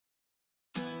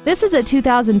This is a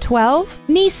 2012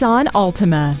 Nissan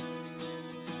Altima.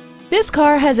 This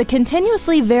car has a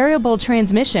continuously variable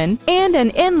transmission and an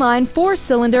inline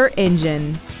 4-cylinder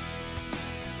engine.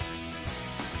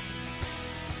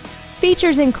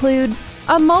 Features include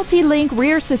a multi-link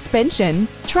rear suspension,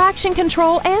 traction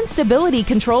control and stability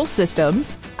control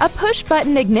systems, a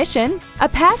push-button ignition, a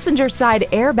passenger side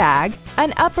airbag,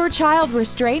 an upper child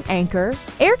restraint anchor,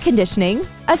 air conditioning,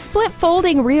 a split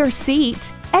folding rear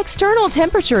seat, external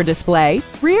temperature display,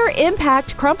 rear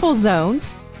impact crumple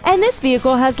zones, and this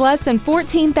vehicle has less than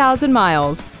 14,000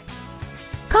 miles.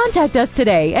 Contact us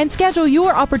today and schedule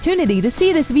your opportunity to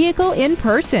see this vehicle in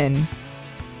person.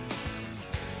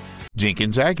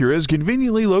 Jenkins Acura is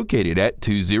conveniently located at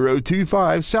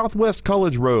 2025 Southwest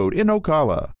College Road in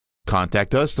Ocala.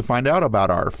 Contact us to find out about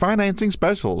our financing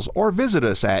specials or visit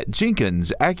us at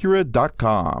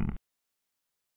jenkinsacura.com.